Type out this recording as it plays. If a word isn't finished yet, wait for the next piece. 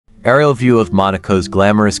Aerial view of Monaco's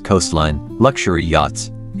glamorous coastline, luxury yachts,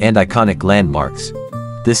 and iconic landmarks.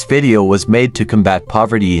 This video was made to combat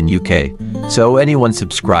poverty in UK, so anyone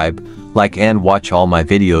subscribe, like and watch all my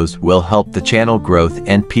videos will help the channel growth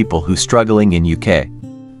and people who struggling in UK.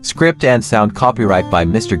 Script and sound copyright by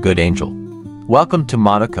Mr. Good Angel. Welcome to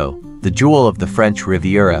Monaco, the jewel of the French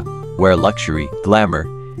Riviera, where luxury, glamour,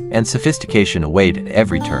 and sophistication await at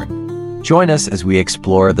every turn. Join us as we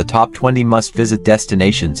explore the top 20 must-visit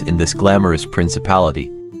destinations in this glamorous principality.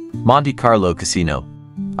 Monte Carlo Casino.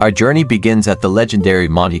 Our journey begins at the legendary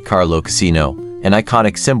Monte Carlo Casino, an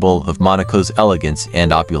iconic symbol of Monaco's elegance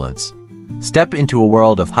and opulence. Step into a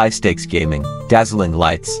world of high-stakes gaming, dazzling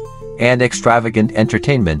lights, and extravagant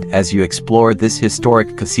entertainment as you explore this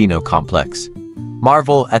historic casino complex.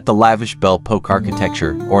 Marvel at the lavish belle epoque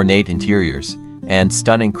architecture, ornate interiors, and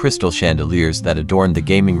stunning crystal chandeliers that adorn the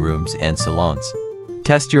gaming rooms and salons.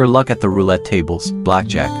 Test your luck at the roulette tables,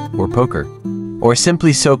 blackjack, or poker. Or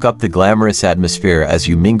simply soak up the glamorous atmosphere as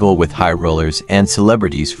you mingle with high rollers and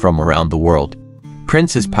celebrities from around the world.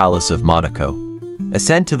 Prince's Palace of Monaco.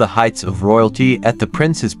 Ascend to the heights of royalty at the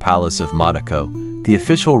Prince's Palace of Monaco, the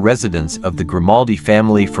official residence of the Grimaldi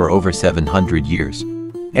family for over 700 years.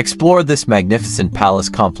 Explore this magnificent palace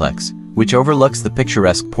complex, which overlooks the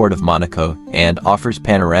picturesque port of Monaco and offers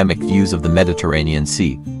panoramic views of the Mediterranean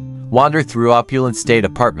Sea. Wander through opulent state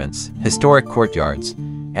apartments, historic courtyards,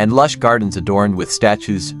 and lush gardens adorned with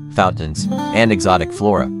statues, fountains, and exotic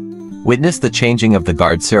flora. Witness the changing of the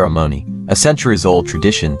guard ceremony, a centuries-old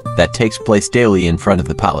tradition that takes place daily in front of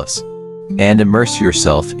the palace. And immerse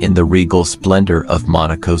yourself in the regal splendor of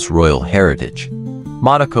Monaco's royal heritage.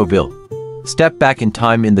 Monaco-Ville. Step back in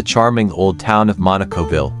time in the charming old town of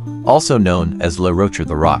Monaco-Ville, also known as Larvotto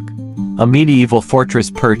the Rock, a medieval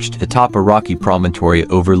fortress perched atop a rocky promontory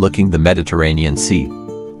overlooking the Mediterranean Sea.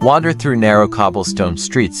 Wander through narrow cobblestone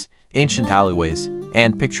streets, ancient alleyways,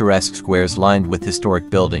 and picturesque squares lined with historic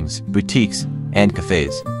buildings, boutiques, and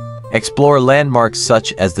cafes. Explore landmarks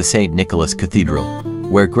such as the St. Nicholas Cathedral,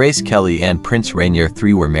 where Grace Kelly and Prince Rainier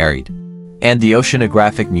III were married, and the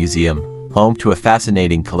Oceanographic Museum, home to a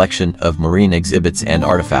fascinating collection of marine exhibits and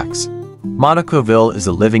artifacts. Monaco-Ville is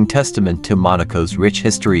a living testament to Monaco's rich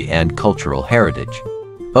history and cultural heritage.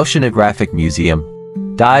 Oceanographic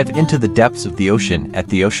Museum. Dive into the depths of the ocean at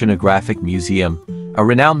the Oceanographic Museum, a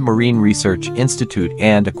renowned marine research institute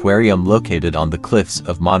and aquarium located on the cliffs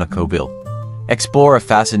of Monaco-Ville. Explore a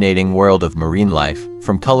fascinating world of marine life,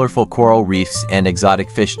 from colorful coral reefs and exotic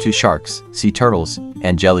fish to sharks, sea turtles,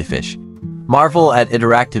 and jellyfish. Marvel at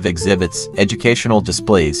interactive exhibits, educational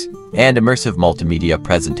displays, and immersive multimedia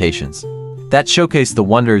presentations that showcase the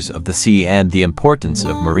wonders of the sea and the importance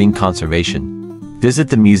of marine conservation. Visit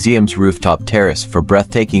the museum's rooftop terrace for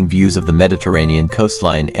breathtaking views of the Mediterranean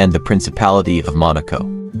coastline and the Principality of Monaco.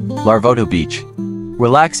 Larvotto Beach.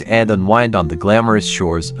 Relax and unwind on the glamorous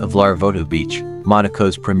shores of Larvotto Beach,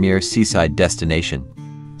 Monaco's premier seaside destination.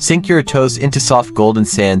 Sink your toes into soft golden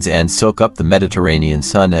sands and soak up the Mediterranean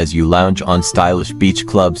sun as you lounge on stylish beach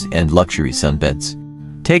clubs and luxury sunbeds.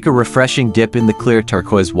 Take a refreshing dip in the clear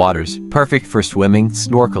turquoise waters, perfect for swimming,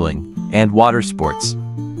 snorkeling, and water sports.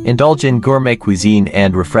 Indulge in gourmet cuisine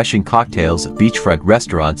and refreshing cocktails at beachfront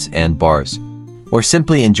restaurants and bars. Or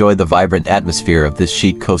simply enjoy the vibrant atmosphere of this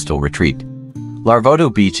chic coastal retreat.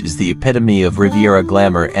 Larvotto Beach is the epitome of Riviera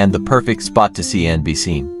glamour and the perfect spot to see and be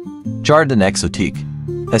seen. Jardin Exotique.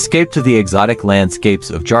 Escape to the exotic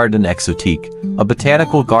landscapes of Jardin Exotique, a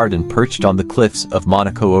botanical garden perched on the cliffs of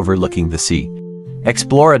Monaco overlooking the sea.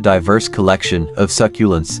 Explore a diverse collection of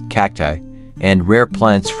succulents, cacti, and rare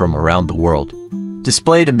plants from around the world,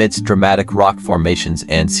 displayed amidst dramatic rock formations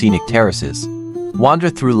and scenic terraces.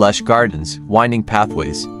 Wander through lush gardens, winding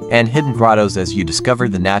pathways, and hidden grottos as you discover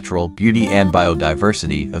the natural beauty and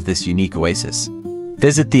biodiversity of this unique oasis.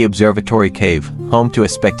 Visit the Observatory Cave, home to a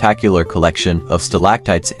spectacular collection of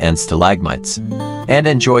stalactites and stalagmites, and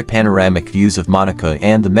enjoy panoramic views of Monaco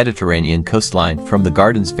and the Mediterranean coastline from the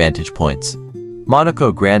garden's vantage points.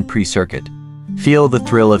 Monaco Grand Prix Circuit. Feel the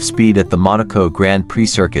thrill of speed at the Monaco Grand Prix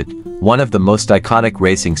Circuit, one of the most iconic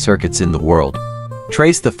racing circuits in the world.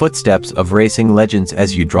 Trace the footsteps of racing legends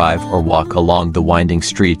as you drive or walk along the winding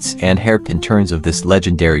streets and hairpin turns of this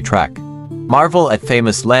legendary track. Marvel at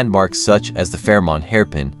famous landmarks such as the Fairmont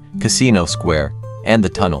Hairpin, Casino Square, and the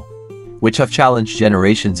Tunnel, which have challenged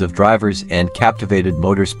generations of drivers and captivated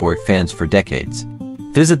motorsport fans for decades.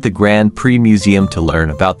 Visit the Grand Prix Museum to learn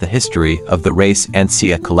about the history of the race and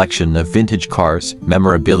see a collection of vintage cars,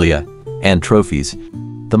 memorabilia, and trophies.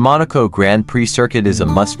 The Monaco Grand Prix circuit is a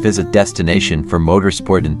must-visit destination for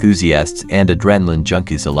motorsport enthusiasts and adrenaline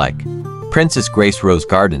junkies alike. Princess Grace Rose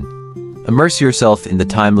Garden. Immerse yourself in the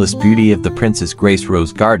timeless beauty of the Princess Grace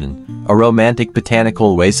Rose Garden, a romantic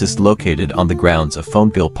botanical oasis located on the grounds of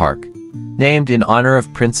Fontainebleau Park. Named in honor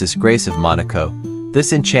of Princess Grace of Monaco,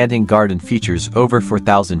 this enchanting garden features over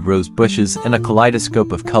 4,000 rose bushes and a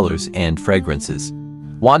kaleidoscope of colors and fragrances.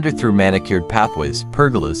 Wander through manicured pathways,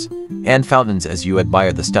 pergolas, and fountains as you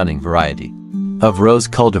admire the stunning variety of rose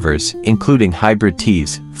cultivars, including hybrid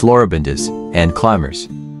teas, floribundas, and climbers.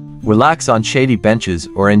 Relax on shady benches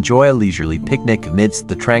or enjoy a leisurely picnic amidst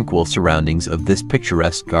the tranquil surroundings of this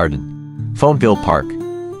picturesque garden. Fontainebleau Park.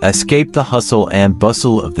 Escape the hustle and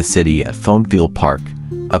bustle of the city at Fontainebleau Park,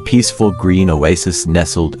 a peaceful green oasis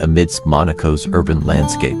nestled amidst Monaco's urban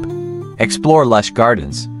landscape. Explore lush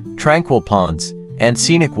gardens, tranquil ponds, and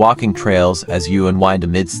scenic walking trails as you unwind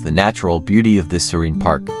amidst the natural beauty of this serene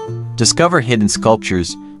park. Discover hidden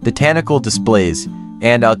sculptures, botanical displays,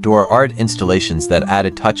 and outdoor art installations that add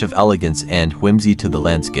a touch of elegance and whimsy to the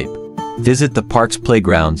landscape. Visit the park's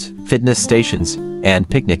playgrounds, fitness stations, and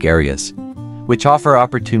picnic areas, which offer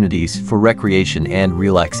opportunities for recreation and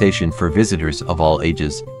relaxation for visitors of all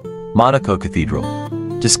ages. Monaco Cathedral.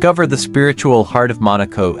 Discover the spiritual heart of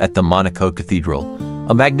Monaco at the Monaco Cathedral,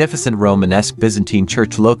 a magnificent Romanesque Byzantine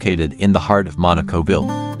church located in the heart of Monaco-Ville.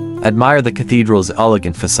 Admire the cathedral's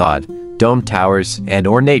elegant facade, domed towers, and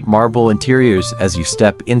ornate marble interiors as you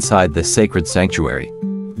step inside this sacred sanctuary.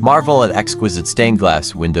 Marvel at exquisite stained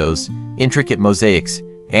glass windows, intricate mosaics,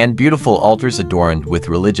 and beautiful altars adorned with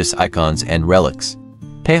religious icons and relics.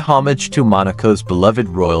 Pay homage to Monaco's beloved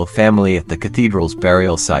royal family at the cathedral's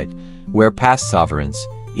burial site, where past sovereigns,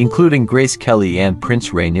 including Grace Kelly and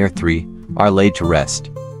Prince Rainier III, are laid to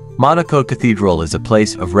rest. Monaco Cathedral is a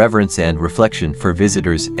place of reverence and reflection for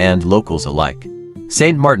visitors and locals alike.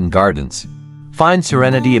 St. Martin Gardens. Find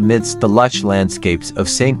serenity amidst the lush landscapes of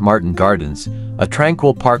St. Martin Gardens, a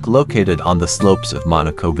tranquil park located on the slopes of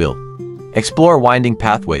Monaco-Ville. Explore winding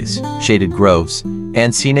pathways, shaded groves,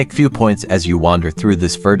 and scenic viewpoints as you wander through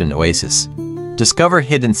this verdant oasis. Discover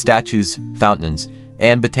hidden statues, fountains,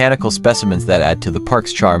 and botanical specimens that add to the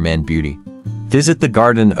park's charm and beauty. Visit the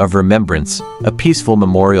Garden of Remembrance, a peaceful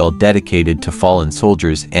memorial dedicated to fallen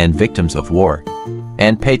soldiers and victims of war,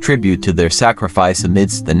 and pay tribute to their sacrifice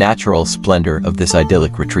amidst the natural splendor of this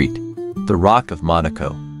idyllic retreat. The Rock of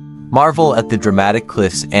Monaco. Marvel at the dramatic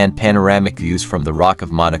cliffs and panoramic views from the Rock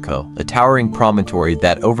of Monaco, a towering promontory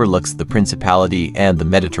that overlooks the Principality and the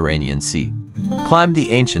Mediterranean Sea. Climb the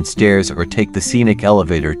ancient stairs or take the scenic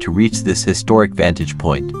elevator to reach this historic vantage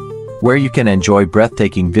point, where you can enjoy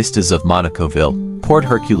breathtaking vistas of Monaco-Ville, Port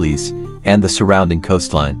Hercules, and the surrounding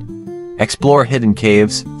coastline. Explore hidden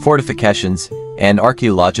caves, fortifications, and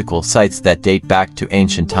archaeological sites that date back to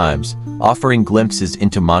ancient times, offering glimpses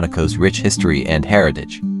into Monaco's rich history and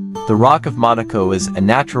heritage. The Rock of Monaco is a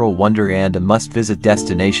natural wonder and a must-visit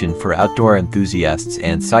destination for outdoor enthusiasts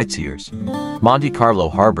and sightseers. Monte Carlo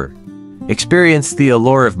Harbor. Experience the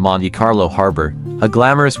allure of Monte Carlo Harbor, a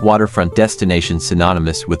glamorous waterfront destination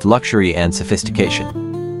synonymous with luxury and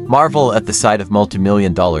sophistication. Marvel at the sight of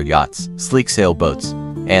multi-million-dollar yachts, sleek sailboats,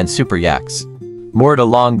 and super yachts moored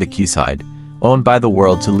along the quayside, owned by the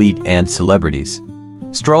world's elite and celebrities.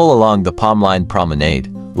 Stroll along the palm-lined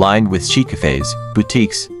promenade, lined with chic cafes,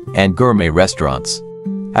 boutiques, and gourmet restaurants.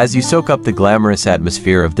 As you soak up the glamorous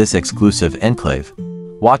atmosphere of this exclusive enclave,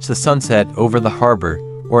 watch the sunset over the harbor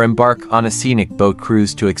or embark on a scenic boat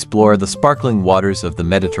cruise to explore the sparkling waters of the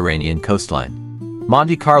Mediterranean coastline.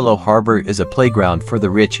 Monte Carlo Harbor is a playground for the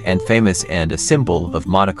rich and famous and a symbol of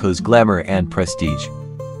Monaco's glamour and prestige.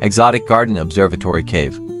 Exotic Garden Observatory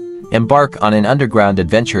Cave. Embark on an underground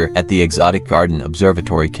adventure at the Exotic Garden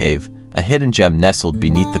Observatory Cave, a hidden gem nestled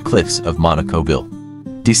beneath the cliffs of Monaco-Ville.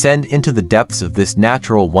 Descend into the depths of this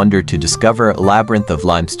natural wonder to discover a labyrinth of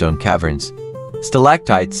limestone caverns,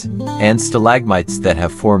 stalactites, and stalagmites that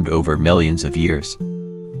have formed over millions of years.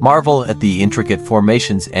 Marvel at the intricate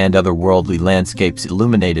formations and otherworldly landscapes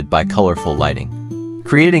illuminated by colorful lighting,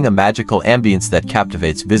 creating a magical ambience that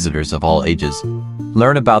captivates visitors of all ages.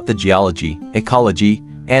 Learn about the geology, ecology,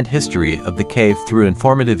 and history of the cave through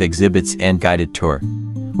informative exhibits and guided tour,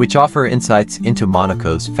 which offer insights into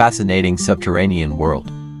Monaco's fascinating subterranean world.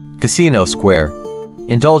 Casino Square.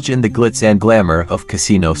 Indulge in the glitz and glamour of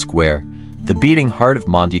Casino Square, the beating heart of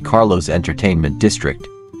Monte Carlo's entertainment district.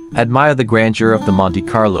 Admire the grandeur of the Monte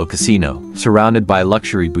Carlo Casino, surrounded by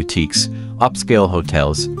luxury boutiques, upscale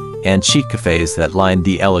hotels, and chic cafes that line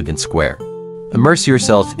the elegant square. Immerse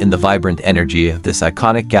yourself in the vibrant energy of this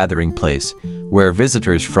iconic gathering place, where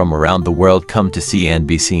visitors from around the world come to see and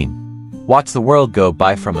be seen. Watch the world go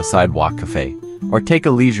by from a sidewalk cafe, or take a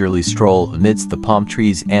leisurely stroll amidst the palm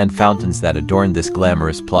trees and fountains that adorn this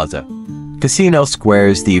glamorous plaza. Casino Square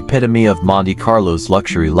is the epitome of Monte Carlo's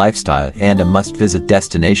luxury lifestyle and a must-visit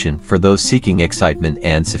destination for those seeking excitement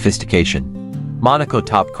and sophistication. Monaco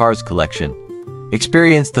Top Cars Collection.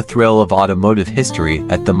 Experience the thrill of automotive history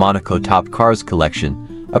at the Monaco Top Cars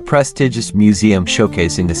Collection, a prestigious museum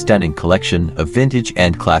showcasing a stunning collection of vintage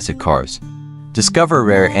and classic cars. Discover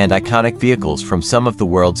rare and iconic vehicles from some of the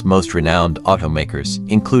world's most renowned automakers,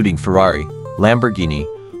 including Ferrari, Lamborghini,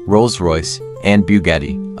 Rolls-Royce, and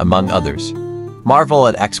Bugatti, among others. Marvel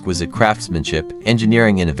at exquisite craftsmanship,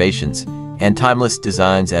 engineering innovations, and timeless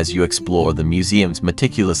designs as you explore the museum's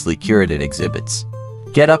meticulously curated exhibits.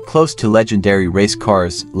 Get up close to legendary race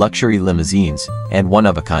cars, luxury limousines, and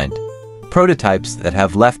one-of-a-kind prototypes that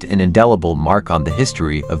have left an indelible mark on the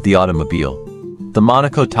history of the automobile. The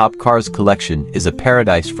Monaco Top Cars Collection is a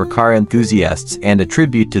paradise for car enthusiasts and a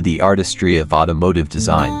tribute to the artistry of automotive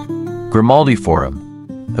design. Grimaldi Forum.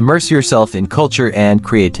 Immerse yourself in culture and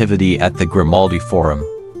creativity at the Grimaldi Forum,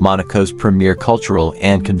 Monaco's premier cultural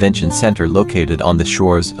and convention center located on the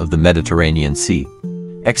shores of the Mediterranean Sea.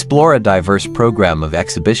 Explore a diverse program of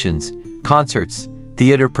exhibitions, concerts,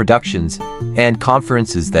 theater productions, and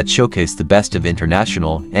conferences that showcase the best of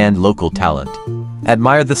international and local talent.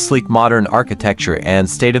 Admire the sleek modern architecture and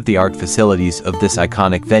state-of-the-art facilities of this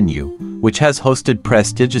iconic venue, which has hosted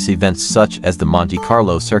prestigious events such as the Monte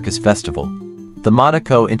Carlo Circus Festival, the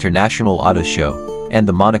Monaco International Auto Show, and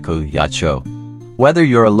the Monaco Yacht Show. Whether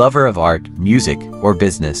you're a lover of art, music, or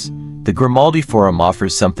business, the Grimaldi Forum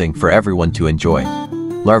offers something for everyone to enjoy.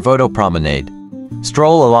 Larvotto Promenade.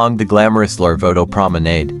 Stroll along the glamorous Larvotto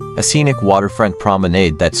Promenade, a scenic waterfront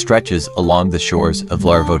promenade that stretches along the shores of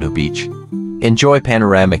Larvotto Beach. Enjoy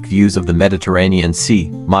panoramic views of the Mediterranean Sea,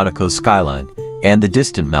 Monaco's skyline, and the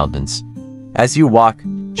distant mountains. As you walk,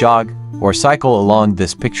 jog, or cycle along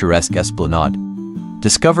this picturesque esplanade,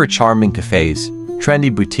 discover charming cafes,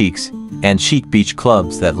 trendy boutiques, and chic beach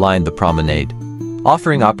clubs that line the promenade,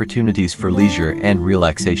 offering opportunities for leisure and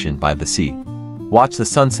relaxation by the sea. Watch the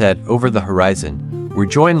sunset over the horizon, or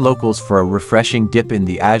join locals for a refreshing dip in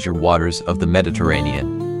the azure waters of the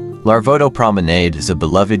Mediterranean. Larvotto Promenade is a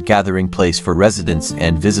beloved gathering place for residents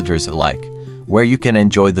and visitors alike, where you can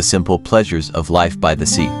enjoy the simple pleasures of life by the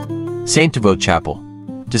sea. Saint Devote Chapel.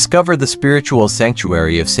 Discover the spiritual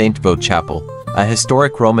sanctuary of Saint Devote Chapel, a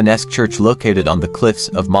historic Romanesque church located on the cliffs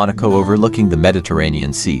of Monaco overlooking the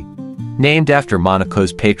Mediterranean Sea. Named after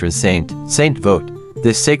Monaco's patron saint, Saint Devote,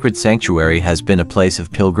 this sacred sanctuary has been a place of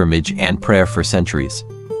pilgrimage and prayer for centuries.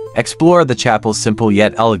 Explore the chapel's simple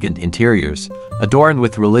yet elegant interiors, adorned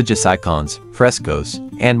with religious icons, frescoes,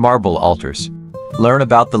 and marble altars. Learn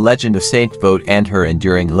about the legend of Saint Devote and her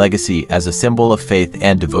enduring legacy as a symbol of faith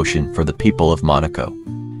and devotion for the people of Monaco.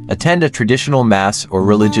 Attend a traditional mass or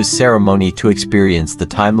religious ceremony to experience the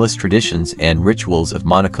timeless traditions and rituals of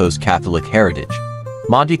Monaco's Catholic heritage.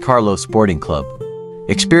 Monte Carlo Sporting Club.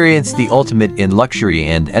 Experience the ultimate in luxury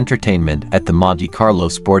and entertainment at the Monte Carlo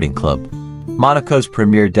Sporting Club, Monaco's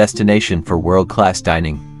premier destination for world-class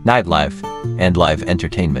dining, nightlife, and live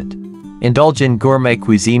entertainment. Indulge in gourmet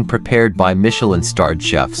cuisine prepared by Michelin-starred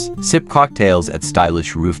chefs, sip cocktails at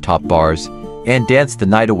stylish rooftop bars, and dance the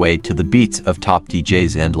night away to the beats of top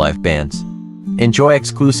DJs and live bands. Enjoy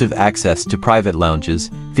exclusive access to private lounges,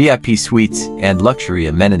 VIP suites, and luxury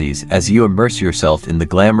amenities as you immerse yourself in the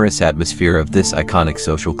glamorous atmosphere of this iconic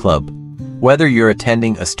social club. Whether you're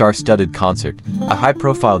attending a star-studded concert, a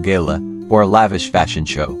high-profile gala, or a lavish fashion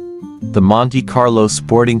show, the Monte Carlo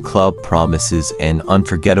Sporting Club promises an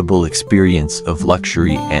unforgettable experience of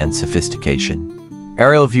luxury and sophistication.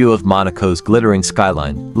 Aerial view of Monaco's glittering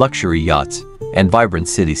skyline, luxury yachts, and vibrant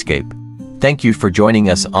cityscape. Thank you for joining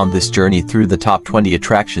us on this journey through the top 20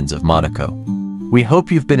 attractions of Monaco. We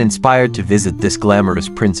hope you've been inspired to visit this glamorous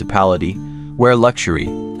principality, where luxury,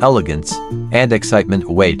 elegance, and excitement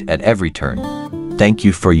await at every turn. Thank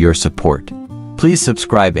you for your support. Please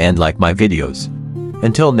subscribe and like my videos.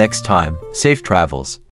 Until next time, safe travels.